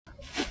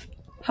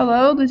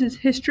Hello, this is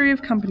History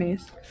of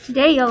Companies.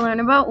 Today you'll learn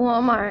about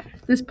Walmart.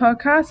 This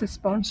podcast is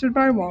sponsored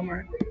by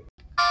Walmart.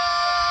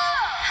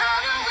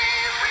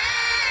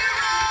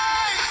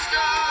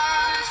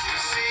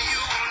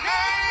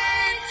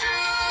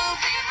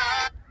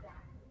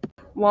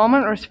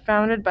 Walmart was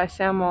founded by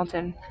Sam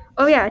Walton.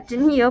 Oh yeah,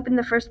 didn't he open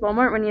the first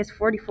Walmart when he was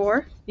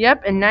 44? Yep,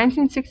 in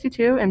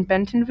 1962 in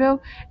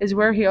Bentonville is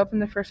where he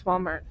opened the first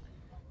Walmart.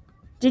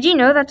 Did you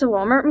know that's a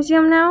Walmart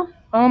museum now?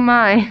 Oh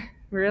my,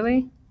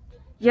 really?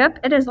 Yep,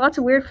 it has lots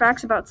of weird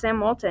facts about Sam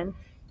Walton.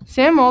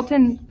 Sam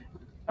Walton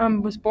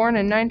was born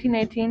in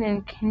 1918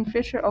 in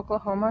Kingfisher,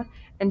 Oklahoma,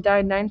 and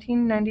died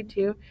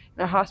 1992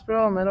 in a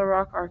hospital in Little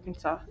Rock,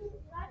 Arkansas.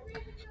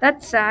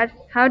 That's sad.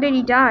 How did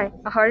he die?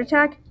 A heart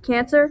attack?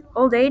 Cancer?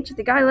 Old age?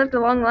 The guy lived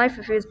a long life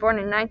if he was born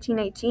in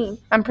 1918.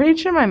 I'm pretty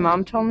sure my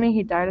mom told me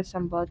he died of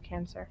some blood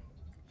cancer.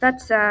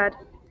 That's sad.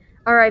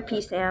 R.I.P.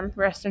 Sam.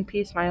 Rest in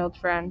peace, my old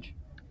friend.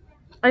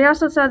 I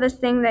also saw this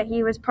thing that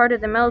he was part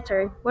of the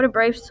military. What a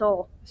brave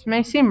soul. This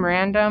may seem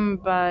random,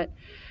 but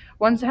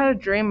once I had a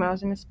dream I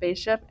was in a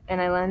spaceship and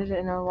I landed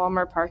in a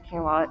Walmart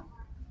parking lot.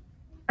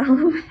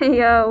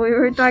 Yo, we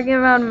were talking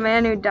about a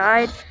man who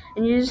died,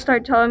 and you just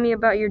start telling me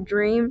about your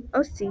dream.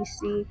 Oh,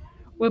 Cece.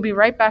 We'll be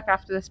right back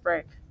after this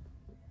break.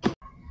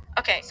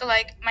 Okay, so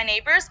my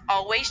neighbor's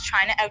always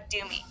trying to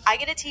outdo me. I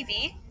get a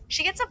TV,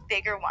 she gets a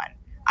bigger one.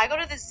 I go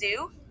to the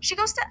zoo, she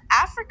goes to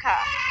Africa.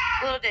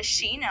 Little does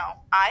she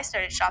know, I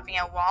started shopping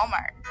at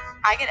Walmart.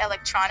 I get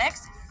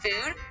electronics,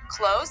 food,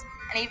 clothes,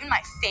 and even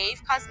my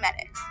fave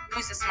cosmetics.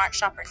 Who's the smart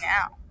shopper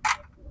now?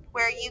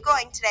 Where are you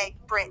going today,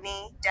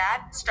 Brittany?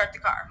 Dad, start the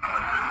car.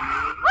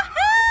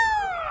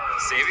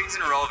 Savings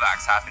and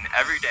rollbacks happen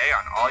every day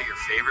on all your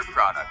favorite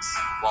products.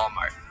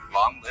 Walmart.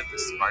 Long live the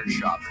smart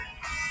shopper.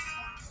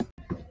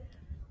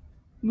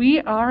 We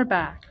are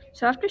back.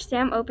 So after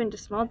Sam opened a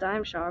small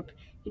dime shop,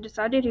 he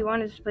decided he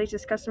wanted to please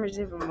his customers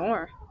even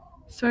more.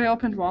 So he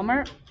opened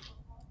Walmart?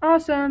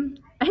 Awesome!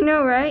 I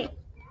know, right?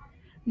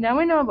 Now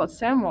we know about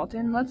Sam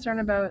Walton, let's learn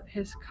about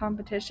his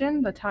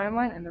competition, the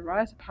timeline, and the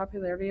rise of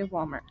popularity of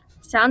Walmart.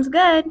 Sounds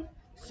good.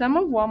 Some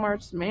of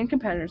Walmart's main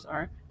competitors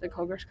are the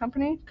Kroger's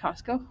Company,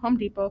 Costco, Home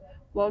Depot,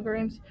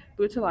 Walgreens,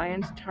 Boots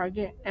Alliance,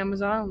 Target,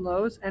 Amazon,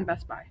 Lowe's, and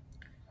Best Buy.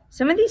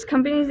 Some of these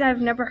companies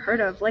I've never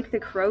heard of, like the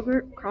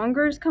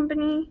Kroger's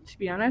Company. To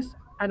be honest,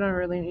 I don't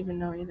really even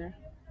know either.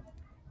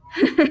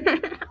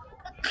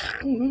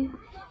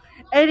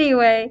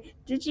 Anyway,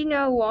 did you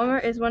know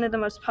Walmart is one of the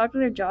most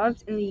popular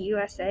jobs in the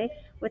USA,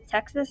 with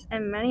Texas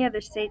and many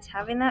other states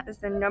having that as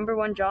their number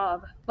one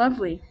job?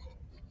 Lovely.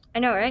 I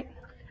know, right?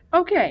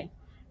 Okay,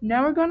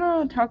 now we're going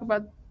to talk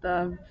about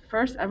the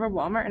first ever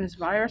Walmart and its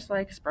virus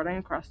spreading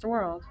across the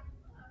world.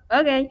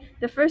 Okay,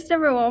 the first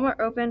ever Walmart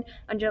opened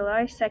on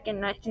July 2nd,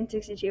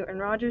 1962 in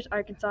Rogers,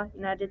 Arkansas,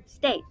 United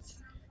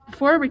States.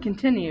 Before we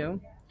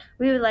continue,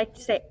 we would like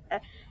to say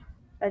a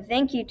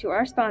thank you to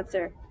our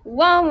sponsor,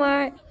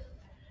 Walmart.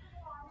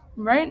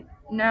 Right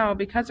now,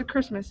 because of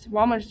Christmas,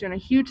 Walmart is doing a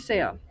huge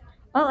sale.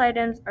 All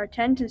items are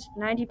 10 to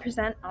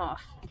 90%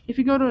 off. If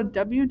you go to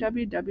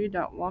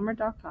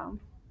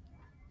www.walmart.com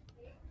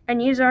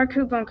and use our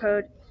coupon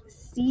code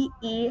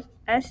CESNOOP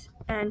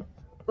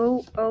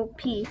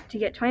to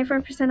get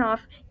 25%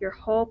 off your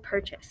whole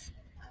purchase.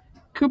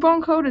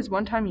 Coupon code is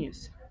one-time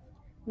use.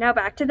 Now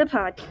back to the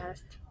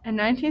podcast. In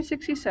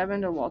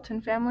 1967, the Walton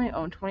family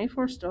owned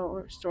 24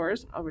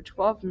 stores, over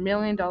 $12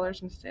 million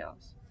in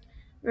sales.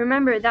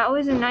 Remember, that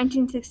was in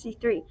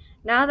 1963.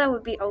 Now that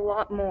would be a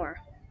lot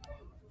more.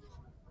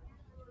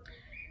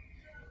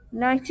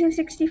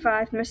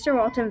 1965, Mr.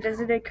 Walton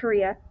visited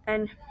Korea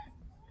and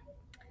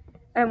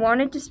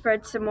wanted to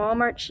spread some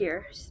Walmart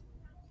cheer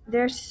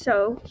there,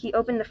 so he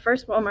opened the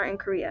first Walmart in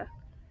Korea.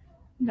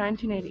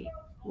 1980,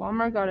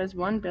 Walmart got his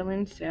 $1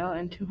 billion sale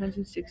in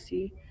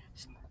 260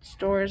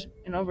 stores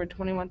and over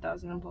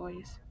 21,000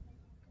 employees.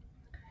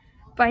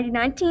 By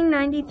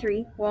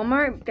 1993,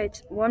 Walmart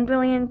gets 1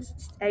 billion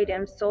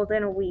items sold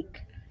in a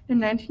week. In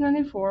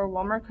 1994,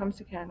 Walmart comes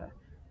to Canada.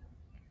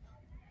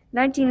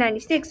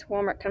 1996,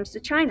 Walmart comes to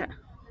China.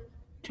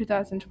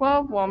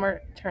 2012, Walmart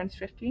turns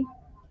 50.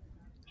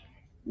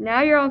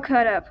 Now you're all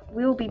caught up.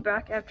 We will be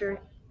back after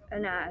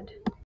an ad.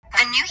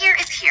 The new year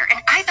is here,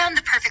 and I found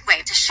the perfect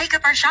way to shake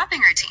up our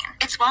shopping routine.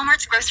 It's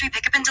Walmart's grocery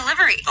pickup and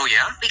delivery. Oh,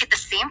 yeah? We get the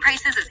same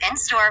prices as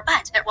in-store,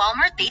 but at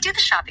Walmart, they do the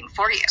shopping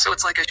for you. So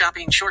it's like a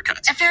shopping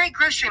shortcut. A very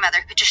grocery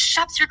mother who just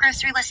shops your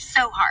grocery list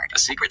so hard. A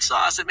secret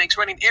sauce that makes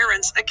running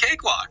errands a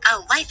cakewalk. A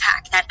life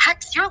hack that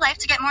hacks your life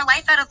to get more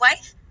life out of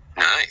life.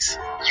 Nice.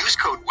 Use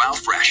code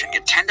WOWFRESH and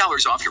get $10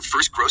 off your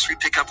first grocery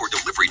pickup or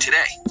delivery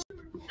today.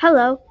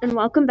 Hello, and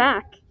welcome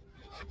back.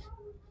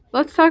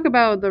 Let's talk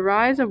about the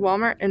rise of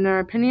Walmart and our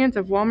opinions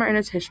of Walmart and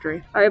its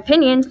history. Our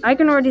opinions? I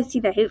can already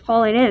see the hate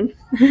falling in.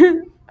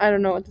 I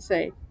don't know what to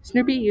say.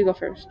 Snoopy, you go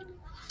first.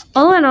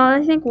 All in all,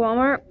 I think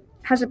Walmart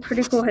has a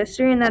pretty cool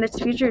history and that its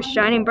future is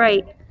shining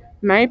bright.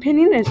 My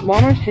opinion is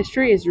Walmart's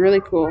history is really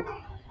cool.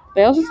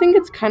 I also think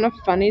it's kind of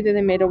funny that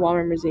they made a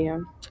Walmart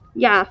museum.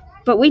 Yeah,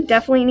 but we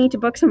definitely need to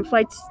book some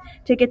flights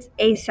tickets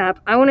ASAP.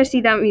 I want to see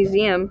that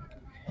museum.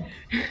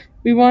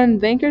 We want to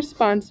thank our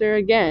sponsor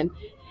again.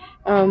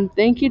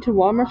 Thank you to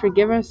Walmart for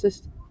giving us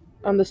this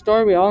the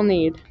store we all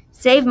need.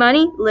 Save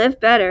money, live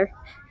better.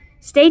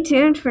 Stay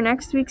tuned for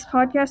next week's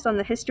podcast on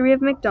the history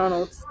of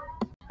McDonald's.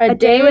 A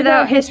day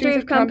without history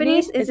of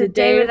companies is a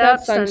day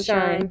without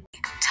sunshine.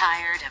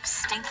 Tired of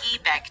stinky,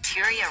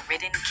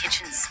 bacteria-ridden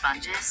kitchen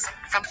sponges?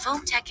 From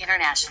Foam Tech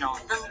International,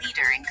 the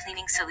leader in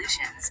cleaning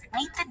solutions,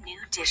 meet the new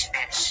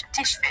Dishfish.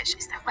 Dishfish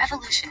is the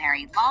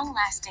revolutionary,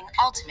 long-lasting,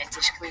 ultimate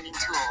dish cleaning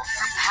tool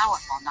for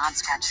powerful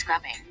non-scratch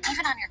scrubbing,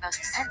 even on your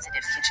most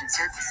sensitive kitchen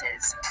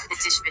surfaces. The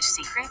Dishfish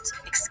secret?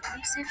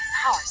 Exclusive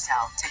power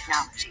cell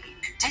technology.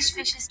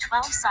 Dishfish's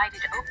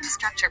 12-sided open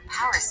structure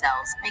power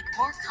cells make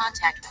more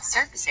contact with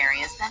surface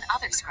areas than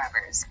other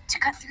scrubbers to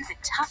cut through the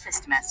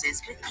toughest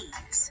messes with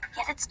ease.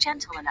 Yet it's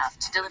gentle enough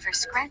to deliver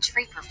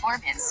scratch-free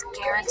performance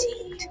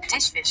guaranteed.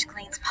 Dishfish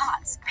cleans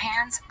pots,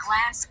 pans,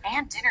 glass,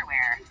 and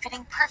dinnerware,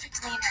 fitting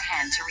perfectly in your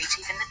hand to reach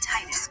even the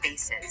tightest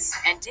spaces.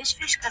 And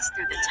Dishfish cuts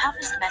through the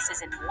toughest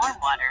messes in warm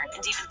water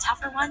and even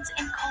tougher ones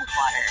in cold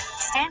water.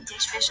 Stand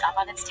Dishfish up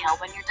on its tail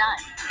when you're done.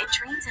 It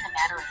drains in a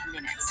matter of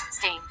minutes,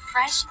 staying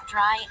fresh,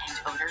 dry,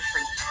 and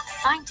odor-free.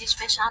 Find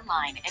Dishfish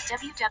online at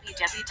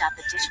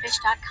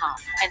www.thedishfish.com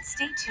and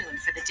stay tuned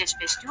for the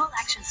Dishfish Dual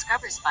Action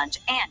Scrubber Sponge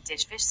and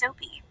Dishfish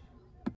Soapy.